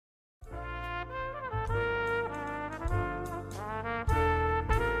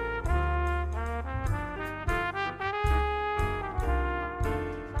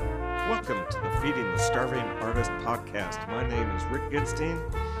Feeding the Starving Artist podcast. My name is Rick Goodstein,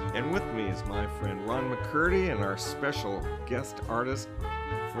 and with me is my friend Ron McCurdy and our special guest artist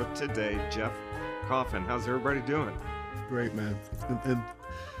for today, Jeff Coffin. How's everybody doing? Great, man.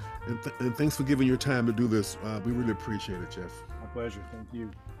 And thanks for giving your time to do this. We really appreciate it, Jeff. My pleasure. Thank you.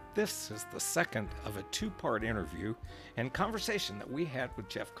 This is the second of a two-part interview and conversation that we had with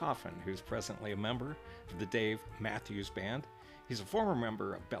Jeff Coffin, who's presently a member of the Dave Mathews Band. He's a former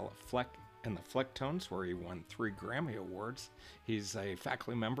member of Bella Fleck and the Flecktones, where he won 3 Grammy Awards. He's a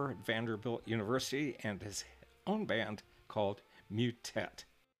faculty member at Vanderbilt University and his own band called Mutet.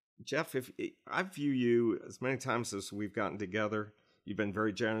 Jeff, if I view you as many times as we've gotten together, you've been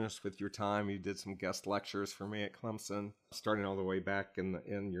very generous with your time. You did some guest lectures for me at Clemson, starting all the way back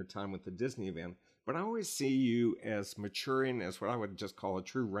in your time with the Disney band. But I always see you as maturing as what I would just call a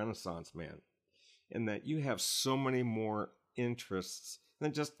true Renaissance man, in that you have so many more interests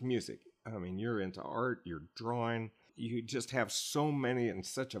than just music. I mean, you're into art, you're drawing. You just have so many and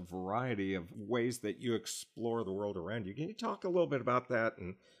such a variety of ways that you explore the world around you. Can you talk a little bit about that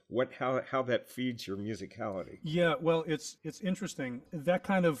and how that feeds your musicality? Yeah, well, it's interesting. That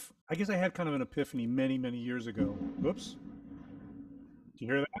kind of, I guess I had kind of an epiphany many, many years ago. Whoops. Did you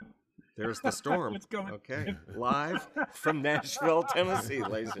hear that? There's the storm. It's coming. Okay, live from Nashville, Tennessee,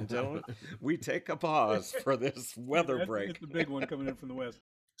 ladies and gentlemen. We take a pause for this weather break. It's the big one coming in from the west.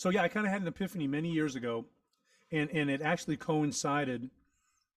 So yeah, I kind of had an epiphany many years ago, and it actually coincided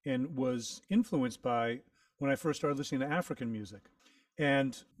and was influenced by when I first started listening to African music.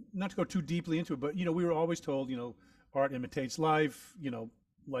 And not to go too deeply into it, but we were always told, art imitates life,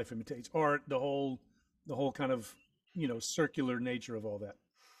 life imitates art, the whole kind of, circular nature of all that.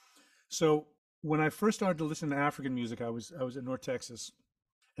 So when I first started to listen to African music, I was in North Texas,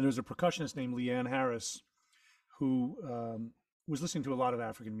 and there was a percussionist named Leanne Harris who was listening to a lot of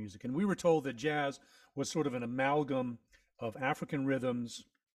African music. And we were told that jazz was sort of an amalgam of African rhythms,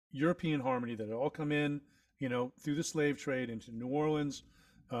 European harmony that had all come in, through the slave trade into New Orleans,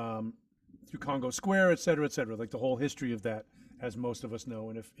 through Congo Square, et cetera, like the whole history of that, as most of us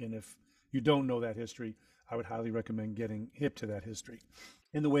know. And if you don't know that history, I would highly recommend getting hip to that history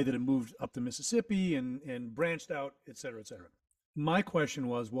in the way that it moved up the Mississippi and branched out, et cetera, et cetera. My question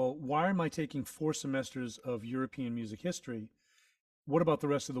was, well, why am I taking 4 semesters of European music history? What about the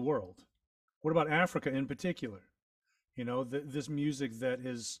rest of the world? What about Africa in particular? This music that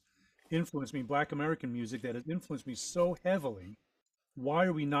has influenced me, Black American music that has influenced me so heavily. Why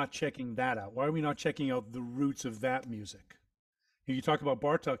are we not checking that out? Why are we not checking out the roots of that music? You talk about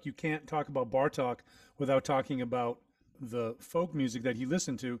Bartok, you can't talk about Bartok without talking about the folk music that he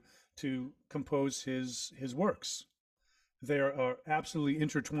listened to compose his works. They are absolutely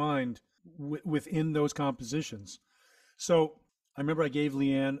intertwined within those compositions. So I remember I gave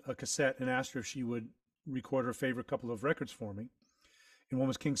Leanne a cassette and asked her if she would record her favorite couple of records for me. And one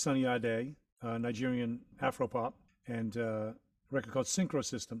was King Sunny Ade, Nigerian Afropop, and a record called Synchro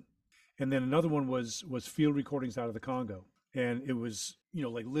System. And then another one was field recordings out of the Congo. And it was,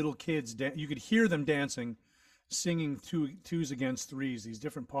 like little kids, you could hear them dancing, singing twos against threes, these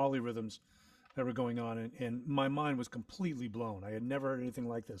different polyrhythms that were going on. And my mind was completely blown. I had never heard anything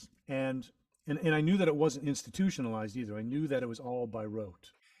like this. And I knew that it wasn't institutionalized either. I knew that it was all by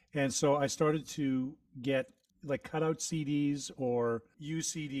rote. And so I started to get like cutout CDs or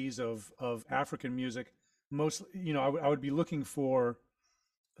used CDs of African music. Mostly, I would be looking for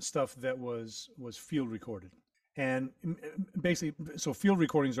stuff that was field recorded. And basically, so field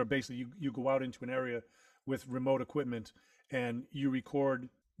recordings are basically you go out into an area with remote equipment and you record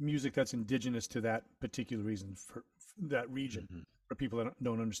music that's indigenous to that particular region, for that region. Mm-hmm. For people that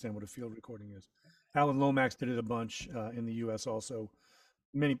don't understand what a field recording is. Alan Lomax did it a bunch in the U.S. also.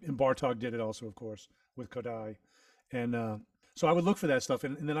 And Bartok did it also, of course, with Kodai. And so I would look for that stuff,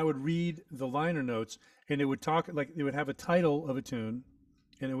 and then I would read the liner notes, and it would talk, like it would have a title of a tune,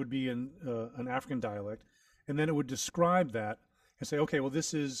 and it would be in an African dialect, and then it would describe that and say, okay, well,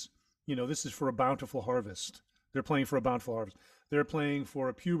 this is for a bountiful harvest. They're playing for a bountiful harvest. They're playing for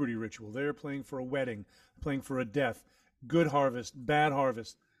a puberty ritual. They're playing for a wedding, playing for a death. Good harvest, bad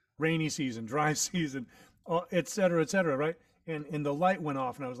harvest, rainy season, dry season, et cetera, right? And the light went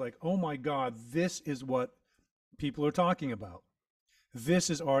off, and I was like, oh my God, this is what people are talking about.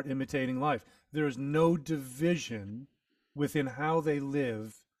 This is art imitating life. There is no division within how they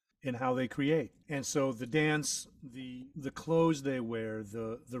live and how they create. And so the dance, the clothes they wear,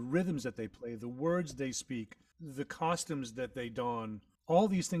 the rhythms that they play, the words they speak, the costumes that they don, all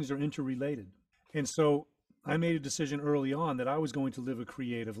these things are interrelated. And so I made a decision early on that I was going to live a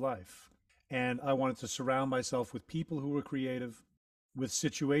creative life. And I wanted to surround myself with people who were creative. with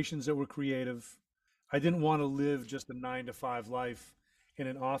situations that were creative. I didn't want to live just a 9 to 5 life in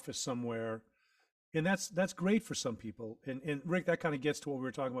an office somewhere. And that's great for some people. And Rick, that kind of gets to what we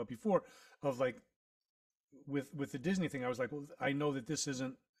were talking about before of like with the Disney thing. I was like, well, I know that this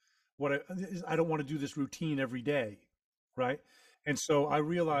isn't what I don't want to do this routine every day. Right. And so I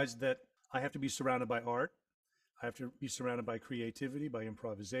realized that I have to be surrounded by art. I have to be surrounded by creativity, by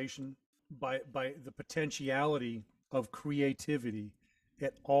improvisation, by the potentiality of creativity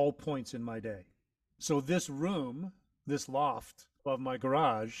at all points in my day. So this room, this loft above my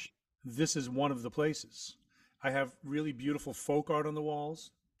garage, this is one of the places. I have really beautiful folk art on the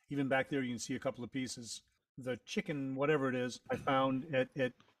walls. Even back there, you can see a couple of pieces. The chicken, whatever it is, I found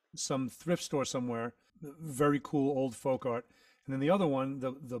at some thrift store somewhere. Very cool old folk art. And then the other one,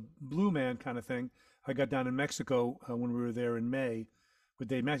 the Blue Man kind of thing, I got down in Mexico when we were there in May with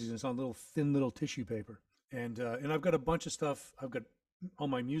Dave Mathews. It's on little thin little tissue paper. And I've got a bunch of stuff. I've got all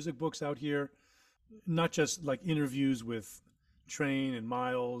my music books out here, not just like interviews with Train and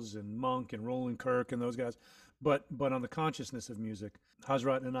Miles and Monk and Roland Kirk and those guys, but on the consciousness of music.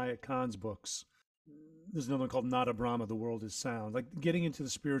 Hazrat Inayat Khan's books. There's another one called Nada Brahma, The World is Sound. Like getting into the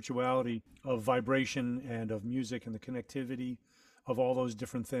spirituality of vibration and of music and the connectivity of all those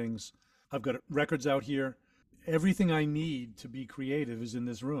different things. I've got records out here. Everything I need to be creative is in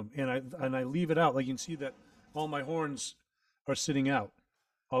this room. And I leave it out. Like you can see that all my horns are sitting out.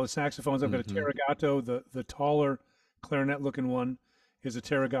 All the saxophones. I've got a Terregato, the taller clarinet looking one is a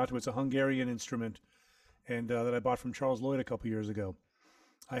Terregato. It's a Hungarian instrument and that I bought from Charles Lloyd a couple years ago.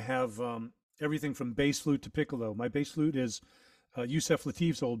 I have everything from bass flute to piccolo. My bass flute is Yusef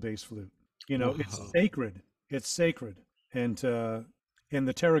Lateef's old bass flute. You know, it's sacred. It's sacred. And the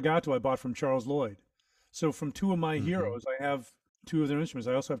Terregato I bought from Charles Lloyd. So from two of my heroes, I have two of their instruments.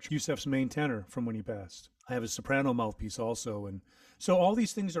 I also have Yusef's main tenor from when he passed. I have a soprano mouthpiece also. And so all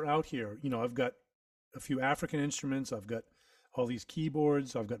these things are out here. You know, I've got a few African instruments. I've got all these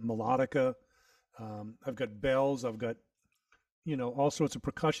keyboards. I've got melodica. I've got bells. I've got, you know, all sorts of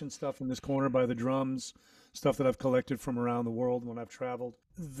percussion stuff in this corner by the drums, stuff that I've collected from around the world when I've traveled.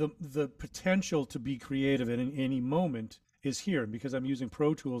 The potential to be creative at any moment is here because I'm using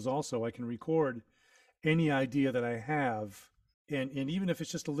Pro Tools also. I can record any idea that I have. And even if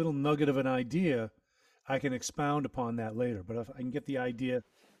it's just a little nugget of an idea, I can expound upon that later. But if I can get the idea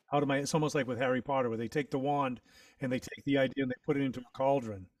out of it's almost like with Harry Potter, where they take the wand and they take the idea and they put it into a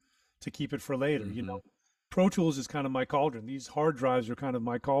cauldron to keep it for later. You know, Pro Tools is kind of my cauldron. These hard drives are kind of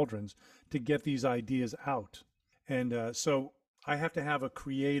my cauldrons to get these ideas out. And so I have to have a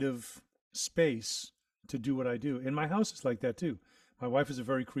creative space to do what I do. And my house is like that too. My wife is a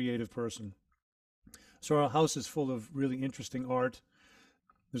very creative person. So our house is full of really interesting art.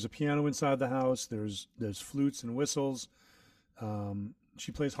 There's a piano inside the house. There's flutes and whistles.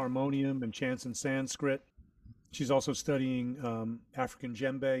 She plays harmonium and chants in Sanskrit. She's also studying African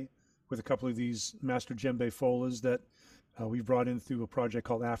djembe with a couple of these master djembe folas that we've brought in through a project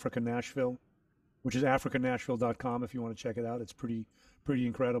called Africa Nashville, which is africanashville.com if you want to check it out. It's pretty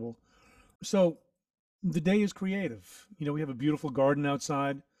incredible. So the day is creative. You know, we have a beautiful garden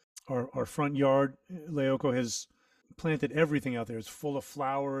outside. Our front yard, Leoko has planted everything out there. It's full of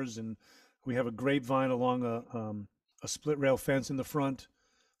flowers, and we have a grapevine along a split rail fence in the front.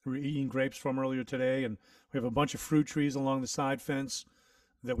 We were eating grapes from earlier today, and we have a bunch of fruit trees along the side fence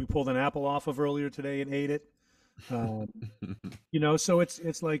that we pulled an apple off of earlier today and ate it. You know, so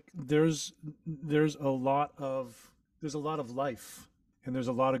it's like there's a lot of life, and there's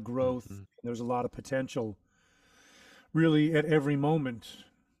a lot of growth, and there's a lot of potential, really at every moment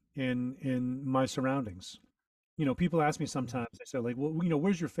in my surroundings. You know, people ask me sometimes, they say like, well, you know,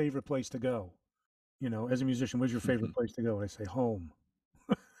 where's your favorite place to go? You know, as a musician, where's your favorite place to go? And I say home.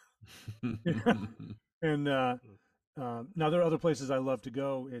 And now there are other places I love to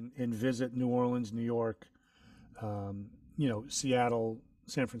go and visit: New Orleans, New York, you know, Seattle,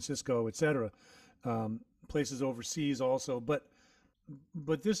 San Francisco, etc. Places overseas also, but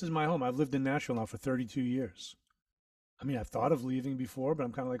this is my home. I've lived in Nashville now for 32 years. I mean, I've thought of leaving before, but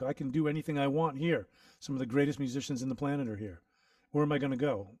I'm kind of like, I can do anything I want here. Some of the greatest musicians in the planet are here. Where am I going to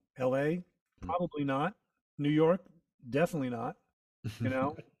go? LA? Probably not. New York? Definitely not. You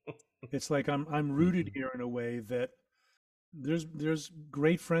know, it's like I'm rooted here in a way that there's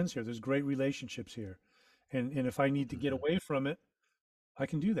great friends here. There's great relationships here. And if I need to get away from it, I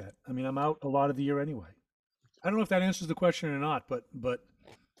can do that. I mean, I'm out a lot of the year anyway. I don't know if that answers the question or not, but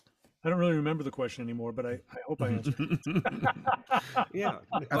I don't really remember the question anymore, but I hope I answered it. Yeah.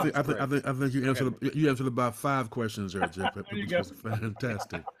 I think you answered about 5 questions there, Jeff. There you go.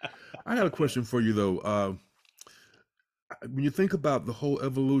 Fantastic. I got a question for you though. when you think about the whole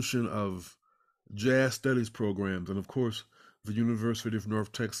evolution of jazz studies programs, and of course, the University of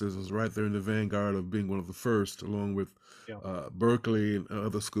North Texas is right there in the vanguard of being one of the first, along with Yeah. Berkeley and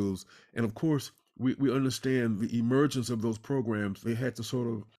other schools. And of course, we understand the emergence of those programs. They had to sort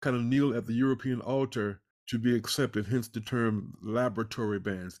of kind of kneel at the European altar to be accepted, hence the term laboratory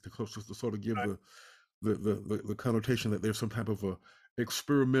bands, to sort of give Right. the connotation that there's some type of a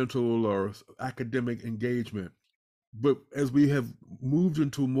experimental or academic engagement. But as we have moved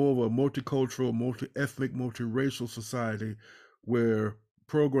into more of a multicultural, multi-ethnic, multiracial society where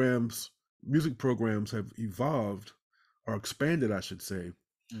music programs have evolved or expanded, I should say,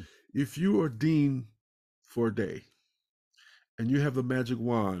 Mm. if you are dean for a day and you have the magic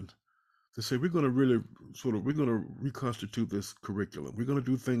wand to say, we're going to we're going to reconstitute this curriculum. We're going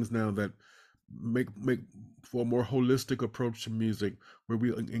to do things now that make for a more holistic approach to music, where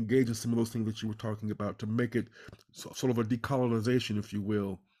we engage in some of those things that you were talking about to make it sort of a decolonization, if you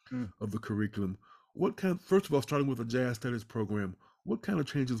will, of the curriculum. First of all, starting with a jazz studies program, what kind of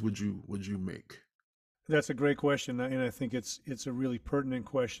changes would you make? That's a great question, and I think it's a really pertinent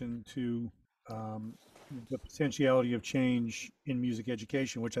question to the potentiality of change in music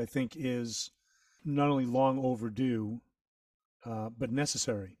education, which I think is not only long overdue, but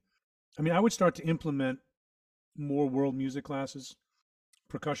necessary. I mean, I would start to implement more world music classes,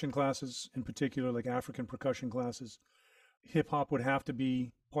 percussion classes in particular, like African percussion classes. Hip hop would have to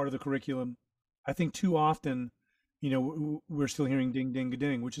be part of the curriculum. I think too often, we're still hearing ding, ding,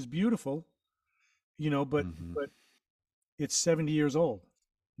 ding, which is beautiful, but Mm-hmm. but it's 70 years old,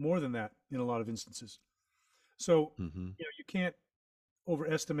 more than that in a lot of instances. So, Mm-hmm. you can't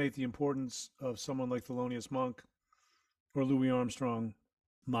overestimate the importance of someone like Thelonious Monk or Louis Armstrong,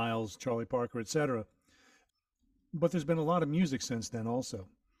 Miles, Charlie Parker, etc. But there's been a lot of music since then also.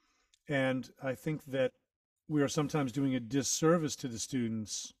 And I think that we are sometimes doing a disservice to the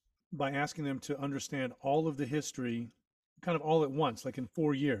students by asking them to understand all of the history kind of all at once, like in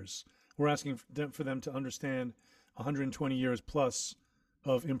 4 years. We're asking for them to understand 120 years plus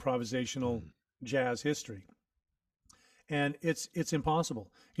of improvisational jazz history. And it's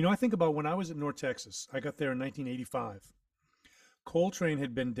impossible. I think about when I was at North Texas, I got there in 1985. Coltrane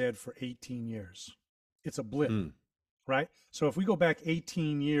had been dead for 18 years. It's a blip, right? So if we go back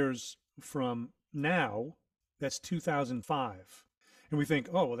 18 years from now, that's 2005. And we think,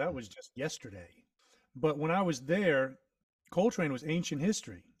 oh, well, that was just yesterday. But when I was there, Coltrane was ancient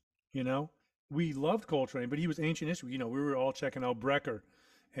history, We loved Coltrane, but he was ancient history. We were all checking out Brecker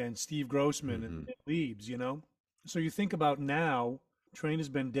and Steve Grossman and Leibs, So you think about now, Train has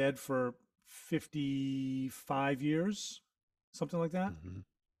been dead for 55 years, something like that.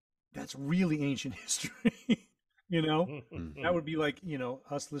 That's really ancient history. That would be like,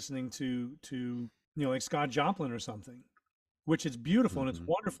 us listening to like Scott Joplin or something, which is beautiful and it's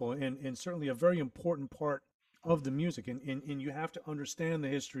wonderful and certainly a very important part of the music. And you have to understand the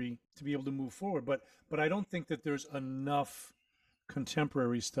history to be able to move forward. But I don't think that there's enough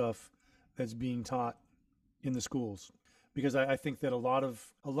contemporary stuff that's being taught in the schools, because I think that a lot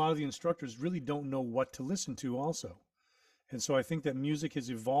of the instructors really don't know what to listen to also. And so I think that music has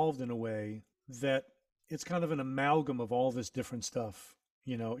evolved in a way that it's kind of an amalgam of all this different stuff.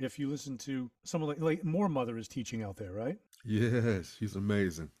 If you listen to someone like Moore Mother is teaching out there, right? Yes, she's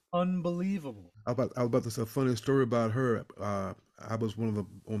amazing. Unbelievable. I was about to say a funny story about her. I was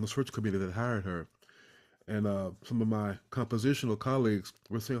on the search committee that hired her, and some of my compositional colleagues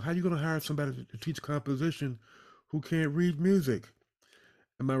were saying, "How are you going to hire somebody to teach composition who can't read music?"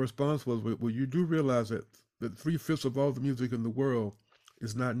 And my response was, "Well, you do realize that 3/5 of all the music in the world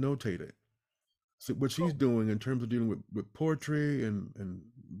is not notated. So what she's doing in terms of dealing with poetry and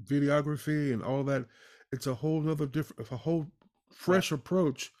videography and all that, it's a whole it's a whole fresh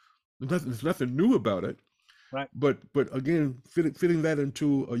approach. There's nothing new about it. Right. But again, fitting that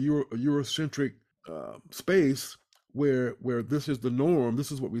into a Eurocentric space where this is the norm,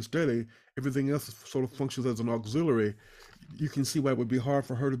 this is what we study. Everything else sort of functions as an auxiliary. You can see why it would be hard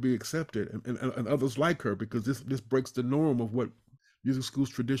for her to be accepted and others like her, because this breaks the norm of what music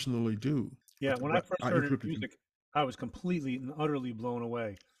schools traditionally do." Yeah, when I first heard music, I was completely and utterly blown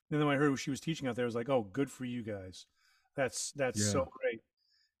away. And then when I heard what she was teaching out there, I was like, "Oh, good for you guys. That's so great."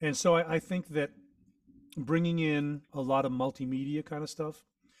 And so I think that bringing in a lot of multimedia kind of stuff,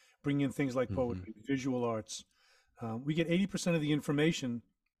 bringing in things like poetry, visual arts, we get 80% of the information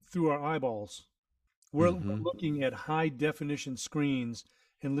through our eyeballs. We're looking at high definition screens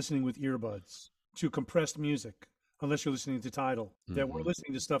and listening with earbuds to compressed music. Unless you're listening to Tidal, that we're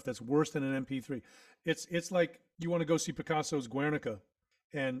listening to stuff that's worse than an MP3. It's like you want to go see Picasso's Guernica,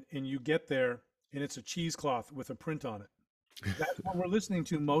 and you get there and it's a cheesecloth with a print on it. That's what we're listening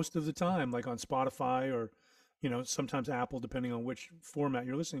to most of the time, like on Spotify or, sometimes Apple, depending on which format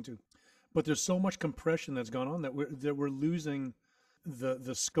you're listening to. But there's so much compression that's gone on that we're losing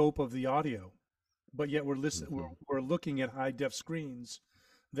the scope of the audio. But yet we're looking at high def screens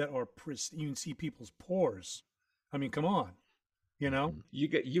that are you can see people's pores. I mean, come on, You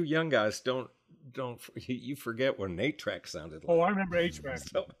young guys don't you forget what an 8-track sounded like. Oh, I remember 8-track.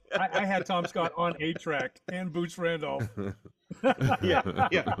 So, I had Tom Scott on 8-track and Boots Randolph. yeah.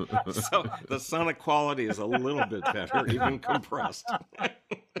 So the sonic quality is a little bit better, even compressed.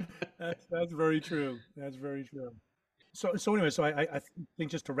 That's very true. That's very true. So anyway, I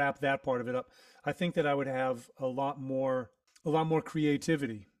think, just to wrap that part of it up, I think that I would have a lot more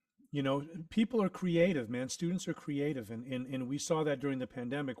creativity. People are creative, man. Students are creative, and we saw that during the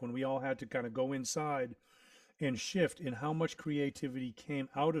pandemic when we all had to kind of go inside and shift, and how much creativity came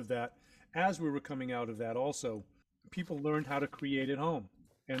out of that as we were coming out of that. Also, people learned how to create at home,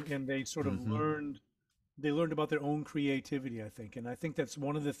 and they sort of learned about their own creativity, I think. And I think that's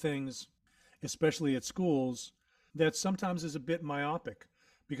one of the things, especially at schools, that sometimes is a bit myopic,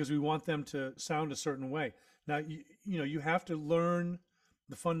 because we want them to sound a certain way. Now, you have to learn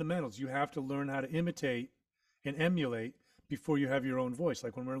the fundamentals. You have to learn how to imitate and emulate before you have your own voice.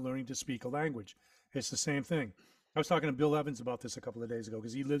 Like when we're learning to speak a language, it's the same thing. I was talking to Bill Evans about this a couple of days ago,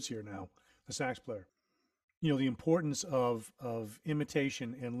 because he lives here now, the sax player. The importance of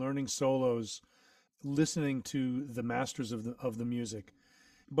imitation and learning solos, listening to the masters of the music.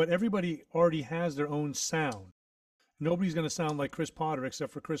 But everybody already has their own sound. Nobody's going to sound like Chris Potter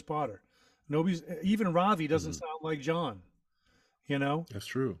except for Chris Potter. Even Ravi doesn't sound like John. That's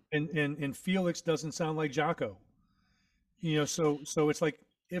true. And Felix doesn't sound like Jaco. So it's like,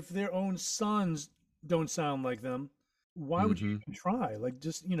 if their own sons don't sound like them, why would you even try? Like,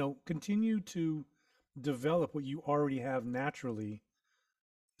 just continue to develop what you already have naturally,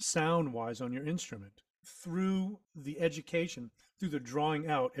 sound wise, on your instrument through the education, through the drawing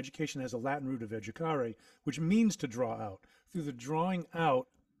out. Education has a Latin root of educare, which means to draw out, through the drawing out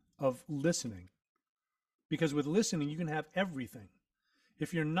of listening. Because with listening, you can have everything.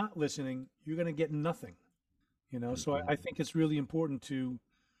 If you're not listening, you're going to get nothing. So I think it's really important to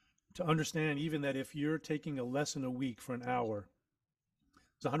understand, even that if you're taking a lesson a week for an hour,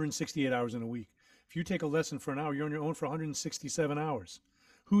 it's 168 hours in a week. If you take a lesson for an hour, you're on your own for 167 hours.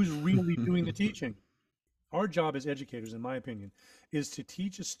 Who's really doing the teaching? Our job as educators, in my opinion, is to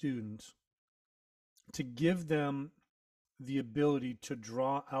teach a student, to give them the ability to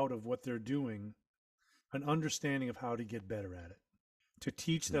draw out of what they're doing an understanding of how to get better at it, to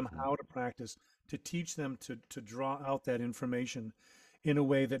teach them how to practice, to teach them to draw out that information in a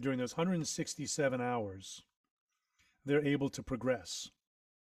way that during those 167 hours, they're able to progress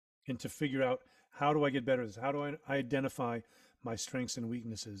and to figure out, how do I get better at this? How do I identify my strengths and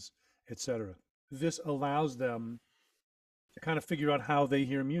weaknesses, etc. This allows them to kind of figure out how they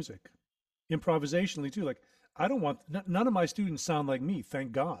hear music, improvisationally too. Like, I don't want, none of my students sound like me,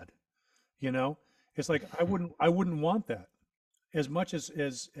 thank God. It's like, I wouldn't want that. As much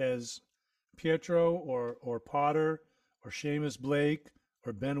as Pietro or Potter or Seamus Blake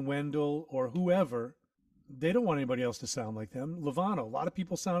or Ben Wendell or whoever, they don't want anybody else to sound like them. Lovano, a lot of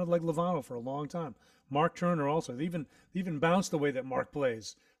people sounded like Lovano for a long time. Mark Turner also. They even bounced the way that Mark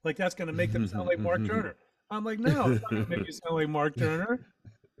plays. Like, that's going to make them sound like Mark Turner. I'm like, no, it's not going to make you sound like Mark Turner.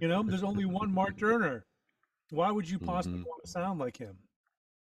 There's only one Mark Turner. Why would you possibly want to sound like him?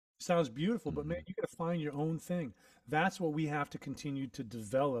 Sounds beautiful, but man, you got to find your own thing. That's what we have to continue to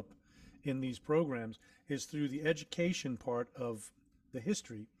develop in these programs, is through the education part of the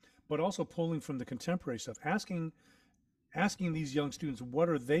history, but also pulling from the contemporary stuff, asking these young students, what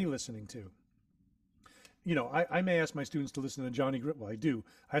are they listening to? I may ask my students to listen to Johnny Griffin. Well, I do.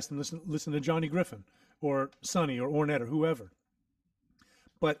 I ask them to listen to Johnny Griffin or Sonny or Ornette or whoever.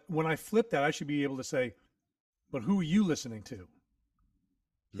 But when I flip that, I should be able to say, but who are you listening to?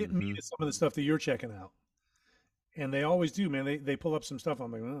 Hit me to some of the stuff that you're checking out. And they always do, man. They pull up some stuff.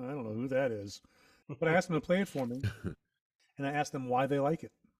 I'm like, well, I don't know who that is. But I ask them to play it for me. And I ask them why they like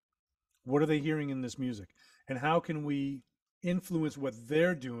it. What are they hearing in this music? And how can we influence what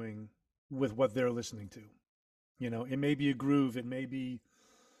they're doing with what they're listening to? It may be a groove. It may be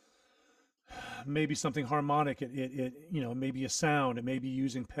something harmonic. It may be a sound. It may be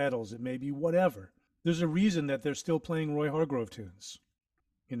using pedals. It may be whatever. There's a reason that they're still playing Roy Hargrove tunes.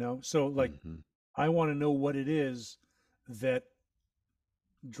 So like, I want to know what it is that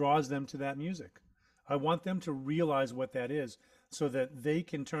draws them to that music. I want them to realize what that is, so that they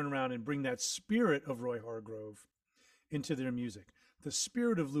can turn around and bring that spirit of Roy Hargrove into their music. the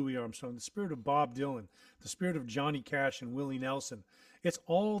spirit of Louis Armstrong, the spirit of Bob Dylan, the spirit of Johnny Cash and Willie Nelson. It's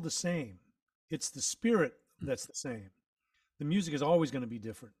all the same. It's the spirit that's the same. The music is always going to be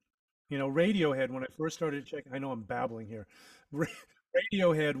different. You know, Radiohead, when I first started checking, I know I'm babbling here.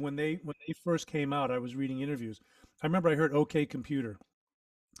 Radiohead, when they first came out, I was reading interviews. I remember I heard OK Computer.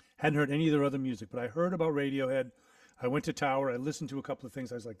 Hadn't heard any of their other music, but I heard about Radiohead. I went to Tower. I listened to a couple of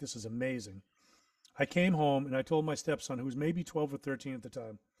things. I was like, this is amazing. I came home and I told my stepson, who was maybe 12 or 13 at the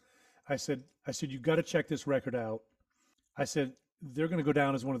time, I said, you got to check this record out. I said, they're going to go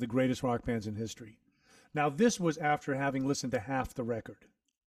down as one of the greatest rock bands in history. Now, this was after having listened to half the record.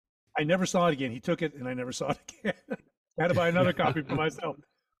 I never saw it again. He took it and I never saw it again. I had to buy another copy for myself.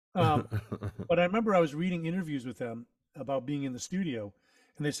 But I remember I was reading interviews with them about being in the studio.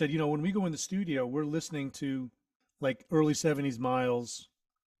 And they said, you know, when we go in the studio, we're listening to like early 70s Miles,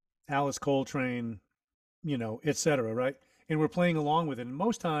 Alice Coltrane, you know, et cetera, right? And we're playing along with it. And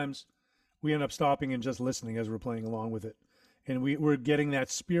most times we end up stopping and just listening as we're playing along with it. And we're getting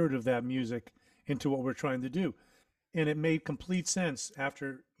that spirit of that music into what we're trying to do. And it made complete sense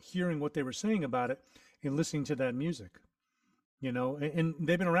after hearing what they were saying about it and listening to that music, you know, and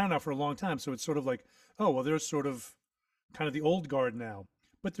they've been around now for a long time. So it's sort of like, oh, well, they're sort of kind of the old guard now,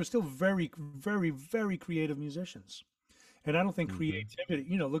 but they're still very, very, very creative musicians. And I don't think creativity,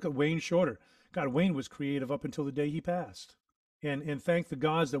 you know, look at Wayne Shorter. God, Wayne was creative up until the day he passed. And thank the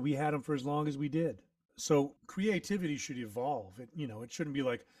gods that we had him for as long as we did. So creativity should evolve. It, you know, it shouldn't be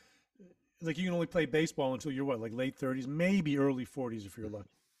like you can only play baseball until you're what, like late 30s, maybe early 40s if you're lucky.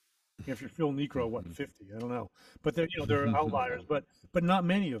 If you're Phil Necro, what, 50? I don't know. But there, you know, there are outliers, but not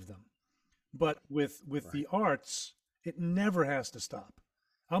many of them. But with the arts, it never has to stop.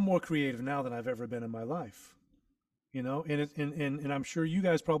 I'm more creative now than I've ever been in my life. You know, and I'm sure you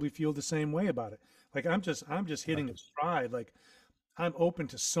guys probably feel the same way about it. Like I'm just hitting a stride. Like I'm open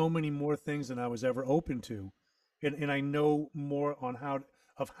to so many more things than I was ever open to, and I know more on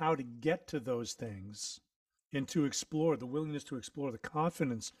how to get to those things, and to explore, the willingness to explore, the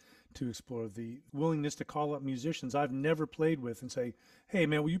confidence to explore, the willingness to call up musicians I've never played with and say, "Hey,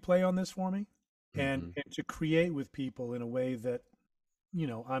 man, will you play on this for me?" And to create with people in a way that, you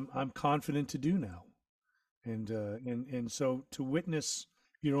know, I'm confident to do now. And so to witness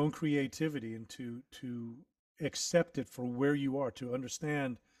your own creativity and to accept it for where you are, to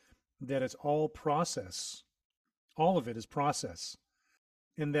understand that it's all process, all of it is process,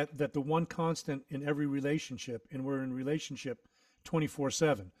 and that the one constant in every relationship, and we're in relationship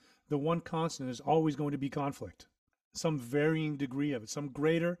 24/7, the one constant is always going to be conflict, some varying degree of it, some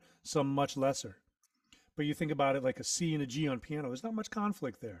greater, some much lesser. But you think about it like a C and a G on piano, there's not much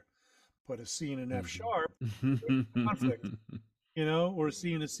conflict there. But a C and an F sharp, there's conflict, you know, or a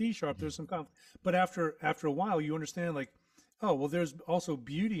C and a C sharp, there's some conflict. But after a while, you understand, like, oh, well, there's also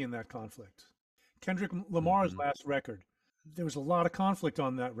beauty in that conflict. Kendrick Lamar's last record, there was a lot of conflict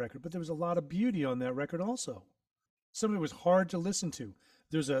on that record, but there was a lot of beauty on that record also. Some of it was hard to listen to.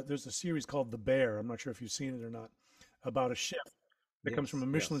 There's a series called The Bear. I'm not sure if you've seen it or not, about a chef that comes from a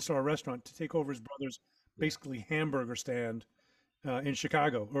Michelin star restaurant to take over his brother's basically hamburger stand in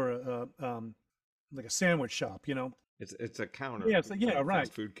Chicago, or like a sandwich shop, you know. It's a counter. Yeah, right.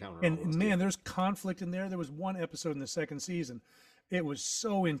 Fast food counter. And almost, man, there's conflict in there. There was one episode in the second season. It was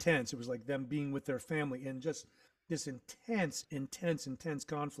so intense. It was like them being with their family and just this intense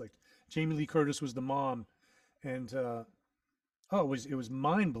conflict. Jamie Lee Curtis was the mom, and it was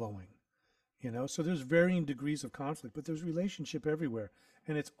mind blowing, you know. So there's varying degrees of conflict, but there's relationship everywhere,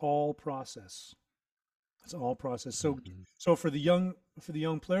 and it's all process. It's all process. So for the young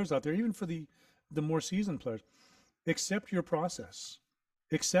players out there, even for the more seasoned players, accept your process.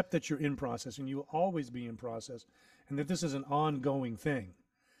 Accept that you're in process, and you will always be in process, and that this is an ongoing thing.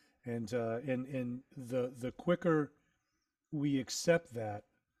 And the quicker we accept that,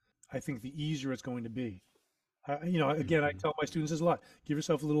 I think the easier it's going to be. You know, again, I tell my students this a lot: give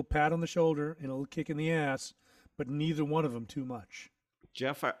yourself a little pat on the shoulder and a little kick in the ass, but neither one of them too much.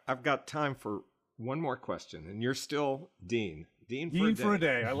 Jeff, I've got time for one more question, and you're still Dean for a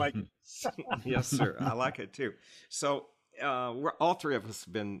day. I like it. Yes, sir. I like it too. So we're all three of us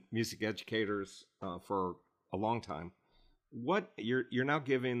have been music educators for a long time. What you're now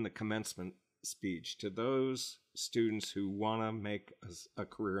giving the commencement speech to those students who want to make a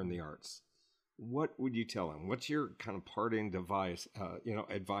career in the arts. What would you tell them? What's your kind of parting advice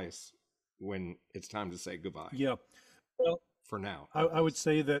when it's time to say goodbye? Yeah. Well, for now, I would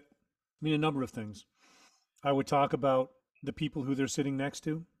say that, a number of things. I would talk about the people who they're sitting next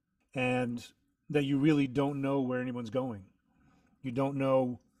to, and that you really don't know where anyone's going. You don't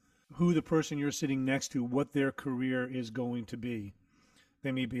know who the person you're sitting next to, what their career is going to be.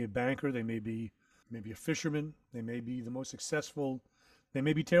 They may be a banker. They may be maybe a fisherman. They may be the most successful. They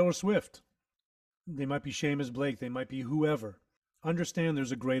may be Taylor Swift. They might be Seamus Blake. They might be whoever. Understand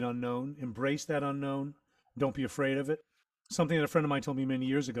there's a great unknown. Embrace that unknown. Don't be afraid of it. Something that a friend of mine told me many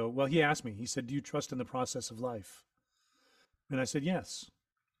years ago. Well, he asked me, he said, do you trust in the process of life? And I said, yes.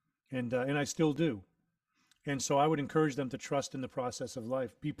 And I still do. And so I would encourage them to trust in the process of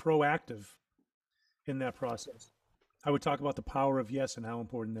life. Be proactive in that process. I would talk about the power of yes and how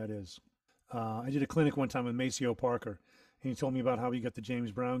important that is. I did a clinic one time with Maceo Parker, and he told me about how he got the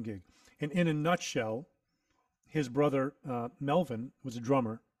James Brown gig. And in a nutshell, his brother, Melvin, was a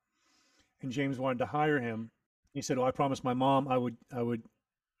drummer, and James wanted to hire him. He said, "Oh, I promised my mom I would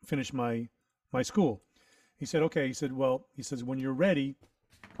finish my school." He said, "Okay." He said, "Well," he says, "when you're ready,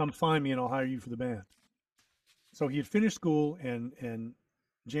 come find me and I'll hire you for the band." So he had finished school, and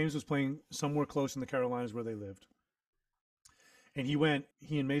James was playing somewhere close in the Carolinas where they lived. And he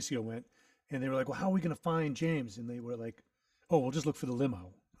and Maceo went, and they were like, "Well, how are we going to find James?" And they were like, "Oh, we'll just look for the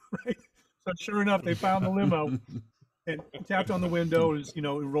limo." Right? So sure enough, they found the limo and tapped on the window. It was, it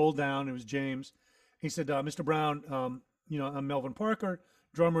rolled down. It was James. He said, "Mr. Brown, I'm Melvin Parker,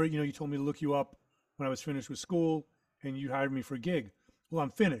 drummer. You told me to look you up when I was finished with school, and you hired me for a gig. Well,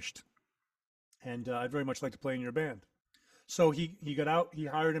 I'm finished, and I'd very much like to play in your band." So he got out. He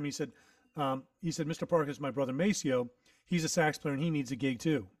hired him. He said, "Mr. Parker is my brother Maceo. He's a sax player, and he needs a gig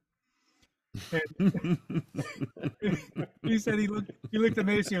too." And he said he looked at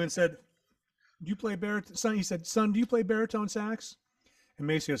Maceo and said, "Do you play baritone?" Son, he said, "Son, do you play baritone sax?" And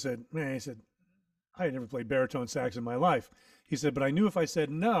Maceo said, "Man," he said, "I had never played baritone sax in my life." He said, "But I knew if I said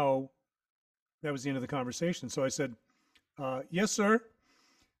no, that was the end of the conversation." So I said, "Yes, sir."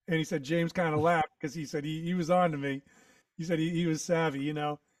 And he said, James kind of laughed because he said he was on to me. He said he was savvy,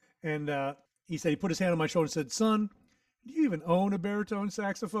 And he said he put his hand on my shoulder and said, "Son, do you even own a baritone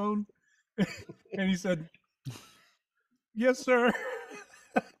saxophone?" And he said, "Yes, sir."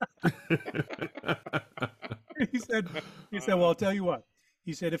 he said, "Well, I'll tell you what."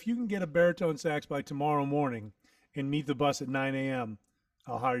 He said, "If you can get a baritone sax by tomorrow morning and meet the bus at 9 a.m.,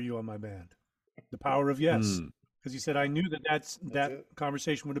 I'll hire you on my band." The power of yes. Because he said, I knew that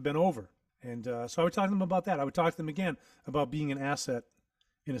conversation would have been over. And so I would talk to them about that. I would talk to them again about being an asset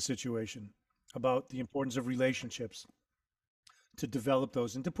in a situation, about the importance of relationships, to develop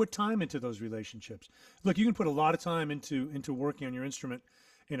those and to put time into those relationships. Look, you can put a lot of time into working on your instrument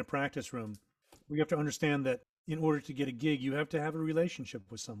in a practice room. We have to understand that in order to get a gig, you have to have a relationship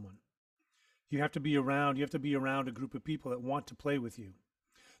with someone. You have to be around a group of people that want to play with you.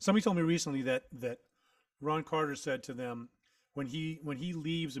 Somebody told me recently that Ron Carter said to them, when he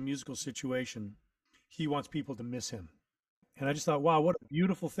leaves a musical situation, he wants people to miss him. And I just thought, wow, what a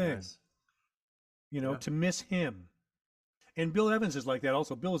beautiful thing, nice. To miss him. And Bill Evans is like that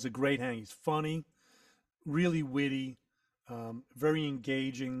also. Bill is a great hang. He's funny, really witty, very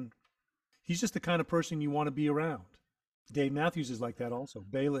engaging. He's just the kind of person you want to be around. Dave Mathews is like that also.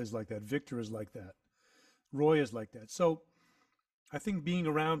 Bela is like that. Victor is like that. Roy is like that. So I think being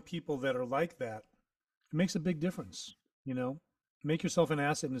around people that are like that, it makes a big difference, Make yourself an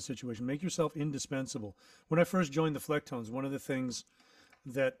asset in a situation. Make yourself indispensable. When I first joined the Flecktones, one of the things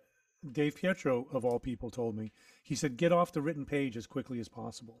that Dave Pietro, of all people, told me, he said, get off the written page as quickly as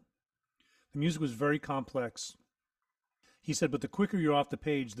possible. The music was very complex. He said, but the quicker you're off the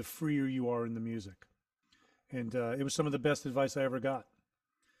page, the freer you are in the music. And it was some of the best advice I ever got.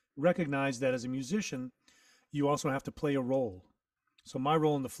 Recognize that as a musician, you also have to play a role. So my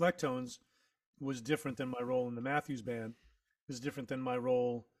role in the Flecktones was different than my role in the Mathews Band. It was different than my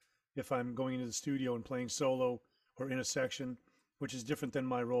role if I'm going into the studio and playing solo or in a section, which is different than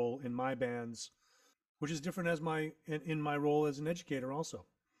my role in my bands, which is different in my role as an educator also.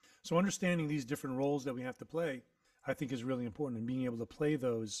 So understanding these different roles that we have to play, I think is really important, and being able to play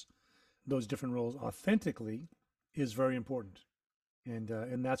those different roles authentically is very important.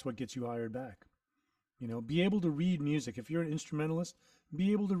 And that's what gets you hired back. Be able to read music. If you're an instrumentalist,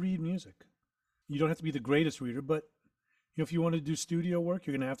 be able to read music. You don't have to be the greatest reader, but if you want to do studio work,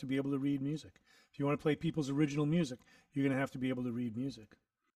 you're going to have to be able to read music. If you want to play people's original music, you're going to have to be able to read music.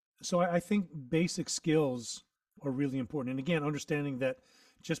 So I think basic skills are really important. And again, understanding that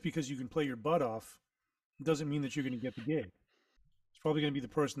just because you can play your butt off doesn't mean that you're going to get the gig. It's probably going to be the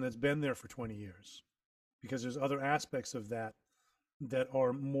person that's been there for 20 years, because there's other aspects of that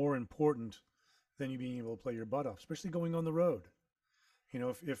are more important than you being able to play your butt off, especially going on the road.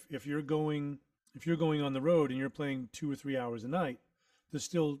 If you're going on the road and you're playing 2 or 3 hours a night, there's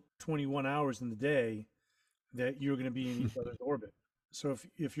still 21 hours in the day that you're going to be in each other's orbit. So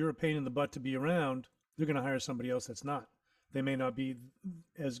if you're a pain in the butt to be around, they're going to hire somebody else that's not. They may not be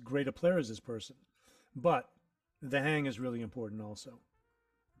as great a player as this person, but the hang is really important also.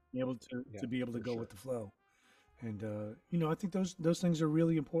 Be able to be able to go with the flow. And, I think those things are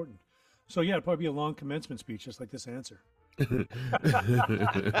really important. So, yeah, it'll probably be a long commencement speech, just like this answer.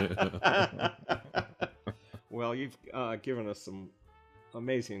 Well, you've given us some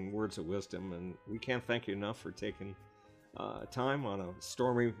amazing words of wisdom, and we can't thank you enough for taking time on a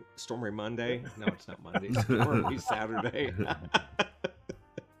stormy Monday. No, it's not Monday. Stormy Saturday.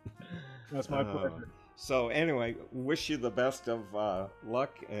 That's my pleasure. So anyway, wish you the best of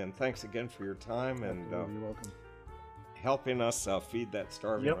luck, and thanks again for your time and you're welcome. Helping us feed that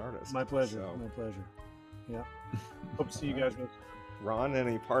starving artist. My pleasure. My pleasure. Yeah. Hope to see you guys. Ron,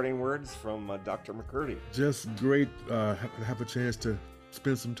 any parting words from Dr. McCurdy? Just great have a chance to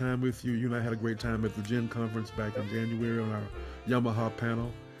spend some time with you. You and I had a great time at the Gen Conference back in January on our Yamaha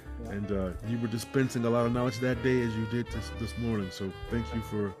panel. Yeah. And you were dispensing a lot of knowledge that day as you did this morning. So thank you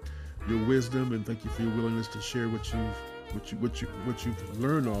for your wisdom, and thank you for your willingness to share what you've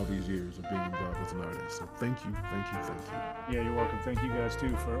learned all these years of being involved with an artist. So thank you. Yeah, you're welcome. Thank you guys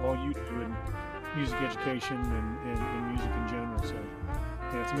too for all you do in music education and music in general. So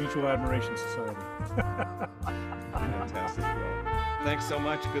yeah, it's a mutual admiration society. Fantastic. Well, thanks so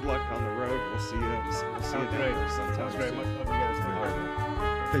much. Good luck on the road. We'll see you down there sometime. Sounds great. Much love, you guys.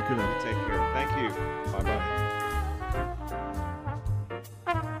 Take care. Take care. Thank you. Bye-bye.